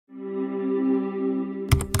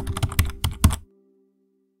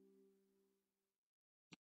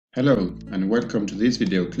Hello and welcome to this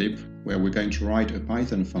video clip where we're going to write a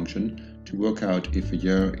Python function to work out if a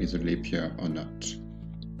year is a leap year or not.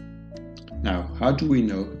 Now, how do we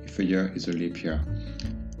know if a year is a leap year?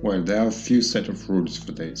 Well, there are a few set of rules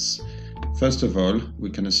for this. First of all, we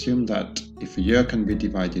can assume that if a year can be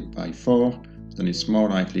divided by 4, then it's more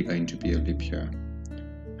likely going to be a leap year.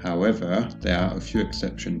 However, there are a few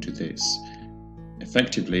exceptions to this.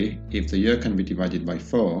 Effectively, if the year can be divided by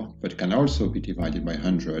 4, but can also be divided by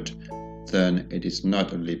 100, then it is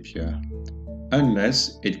not a leap year,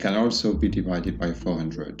 unless it can also be divided by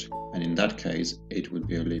 400, and in that case, it would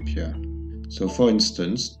be a leap year. So for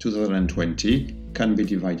instance, 2020 can be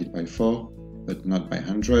divided by 4, but not by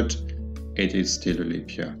 100, it is still a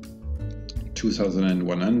leap year.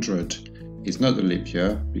 2100 is not a leap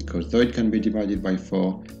year, because though it can be divided by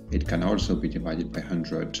 4, it can also be divided by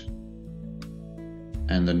 100.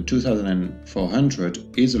 And then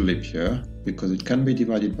 2400 is a leap year because it can be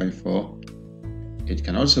divided by 4, it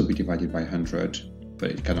can also be divided by 100,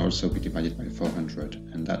 but it can also be divided by 400,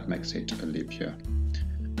 and that makes it a leap year.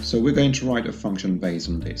 So we're going to write a function based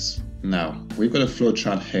on this. Now, we've got a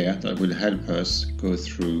flowchart here that will help us go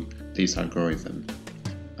through this algorithm.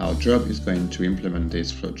 Our job is going to implement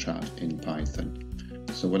this flowchart in Python.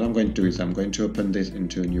 So what I'm going to do is I'm going to open this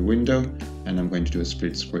into a new window and I'm going to do a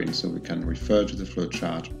split screen so we can refer to the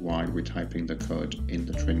flowchart while we're typing the code in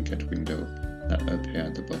the trinket window that up here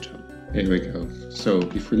at the bottom. Here we go. So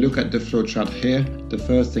if we look at the flowchart here, the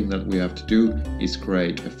first thing that we have to do is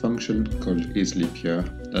create a function called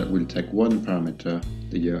isLeapYear that will take one parameter,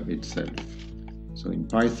 the year itself. So in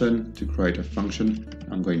Python, to create a function,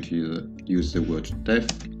 I'm going to use the word def.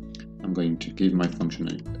 I'm going to give my function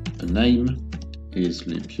a name,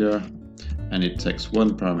 isLeapYear, and it takes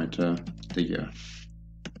one parameter, the year.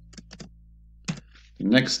 The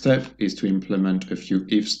next step is to implement a few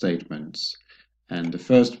if statements, and the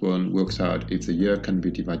first one works out if the year can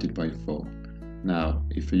be divided by 4. Now,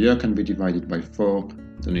 if a year can be divided by 4,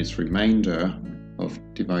 then its remainder of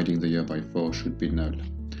dividing the year by 4 should be null.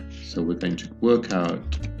 So we're going to work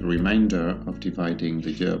out the remainder of dividing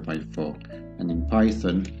the year by 4, and in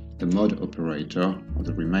Python, the mod operator, or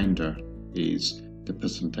the remainder, is the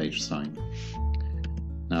percentage sign.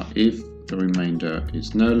 Now, if the remainder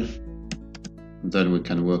is null, then we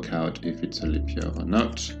can work out if it's a leap year or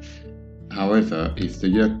not. However, if the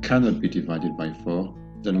year cannot be divided by 4,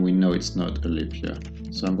 then we know it's not a leap year.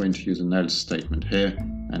 So I'm going to use an else statement here,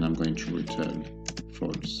 and I'm going to return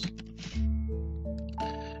false.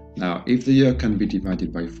 Now, if the year can be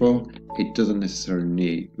divided by 4, it doesn't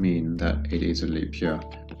necessarily mean that it is a leap year.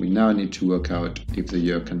 We now need to work out if the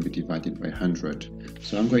year can be divided by 100.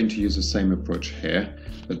 So I'm going to use the same approach here,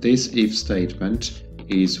 but this if statement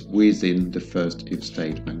is within the first if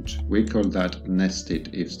statement. We call that nested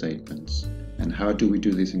if statements. And how do we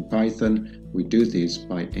do this in Python? We do this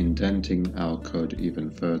by indenting our code even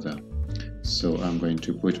further. So I'm going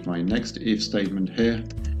to put my next if statement here.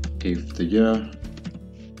 If the year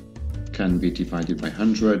can be divided by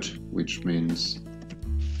 100, which means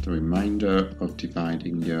the remainder of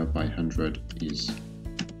dividing year by 100 is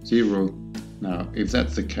 0. Now, if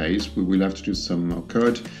that's the case, we will have to do some more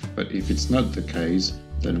code, but if it's not the case,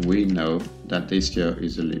 then we know that this year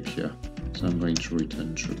is a leap year. So I'm going to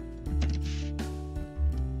return true.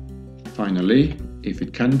 Finally, if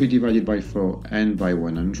it can be divided by 4 and by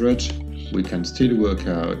 100, we can still work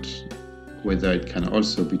out whether it can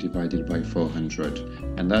also be divided by 400,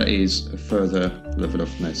 and that is a further level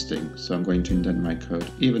of nesting. So I'm going to indent my code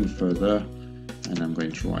even further, and I'm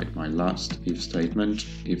going to write my last if statement.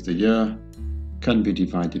 If the year can be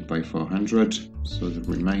divided by 400, so the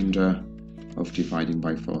remainder of dividing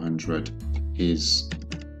by 400 is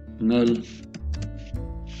null.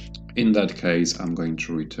 In that case, I'm going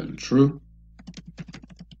to return true.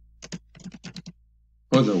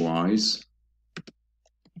 Otherwise,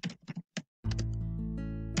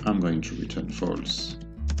 I'm going to return false.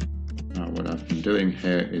 Now what I've been doing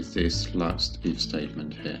here is this last if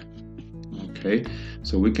statement here. Okay,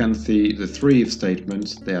 so we can see the three if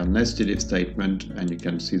statements, they are nested if statement, and you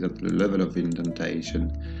can see that the level of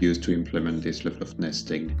indentation used to implement this level of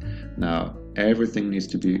nesting. Now everything needs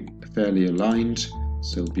to be fairly aligned,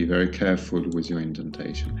 so be very careful with your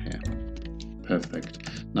indentation here.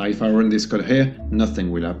 Perfect. Now if I run this code here, nothing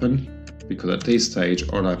will happen, because at this stage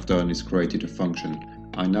all I've done is created a function.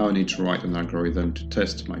 I now need to write an algorithm to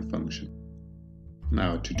test my function.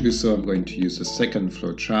 Now to do so, I'm going to use the second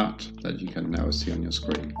flowchart that you can now see on your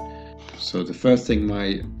screen. So the first thing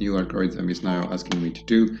my new algorithm is now asking me to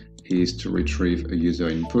do is to retrieve a user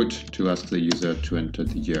input to ask the user to enter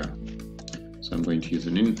the year. So I'm going to use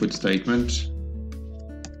an input statement.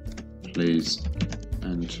 Please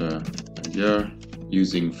enter a year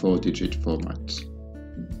using 4-digit format.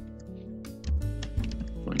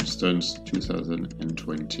 For instance,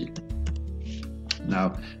 2020.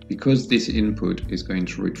 Now, because this input is going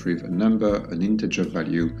to retrieve a number, an integer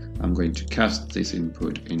value, I'm going to cast this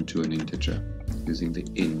input into an integer using the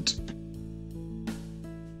int.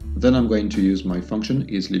 Then I'm going to use my function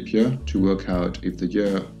isLeapYear to work out if the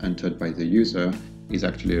year entered by the user is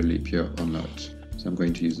actually a leap year or not. So I'm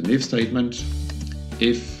going to use an if statement.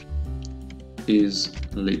 If is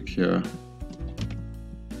leap year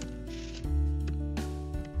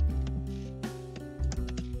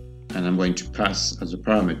and I'm going to pass as a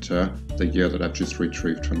parameter the year that I've just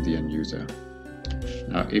retrieved from the end user.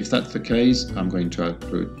 Now, if that's the case, I'm going to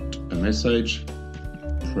output a message,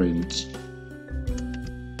 print.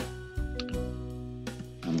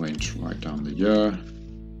 I'm going to write down the year.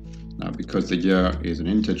 Now, because the year is an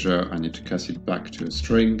integer, I need to cast it back to a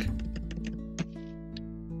string.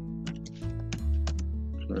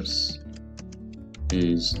 Plus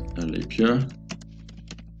is a leap year.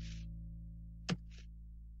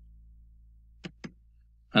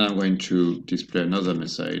 And I'm going to display another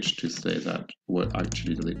message to say that what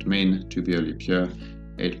actually does it mean to be a leap year.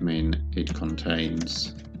 It means it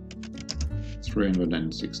contains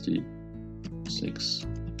 366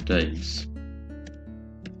 days.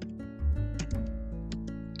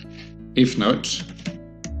 If not,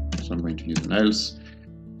 so I'm going to use an else,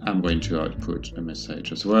 I'm going to output a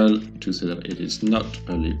message as well to say that it is not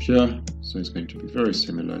a leap year. So it's going to be very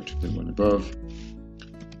similar to the one above.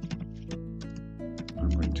 I'm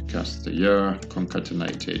going to cast the year,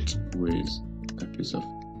 concatenate it with a piece of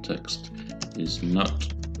text. Is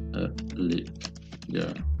not a leap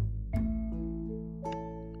year.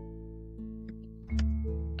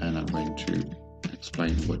 And I'm going to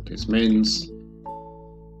explain what this means.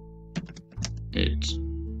 It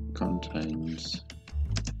contains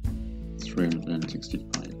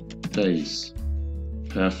 365 days.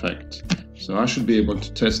 Perfect. So I should be able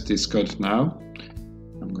to test this code now.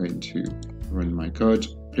 I'm going to run my code.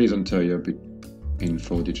 Please enter your bit in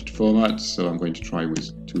 4-digit format. So I'm going to try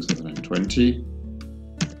with 2020.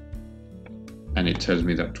 And it tells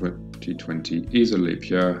me that 2020 is a leap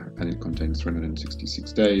year and it contains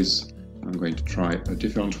 366 days. I'm going to try a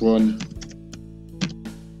different one.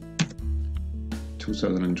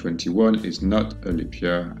 2021 is not a leap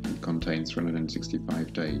year and contains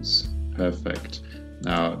 365 days. Perfect.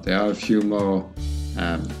 Now, there are a few more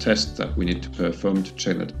tests that we need to perform to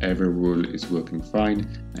check that every rule is working fine.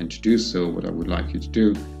 And to do so, what I would like you to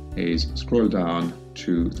do is scroll down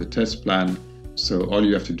to the test plan. So all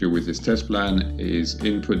you have to do with this test plan is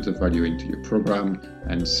input the value into your program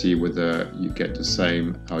and see whether you get the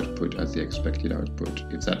same output as the expected output.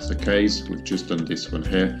 If that's the case, we've just done this one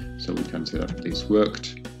here, so we can say that this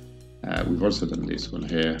worked. We've also done this one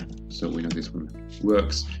here, so we know this one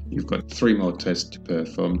works. You've got 3 more tests to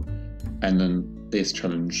perform, and then this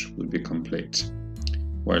challenge will be complete.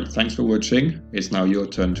 Well, thanks for watching. It's now your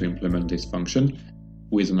turn to implement this function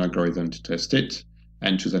with an algorithm to test it,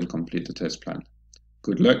 and to then complete the test plan.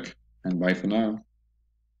 Good luck, and bye for now.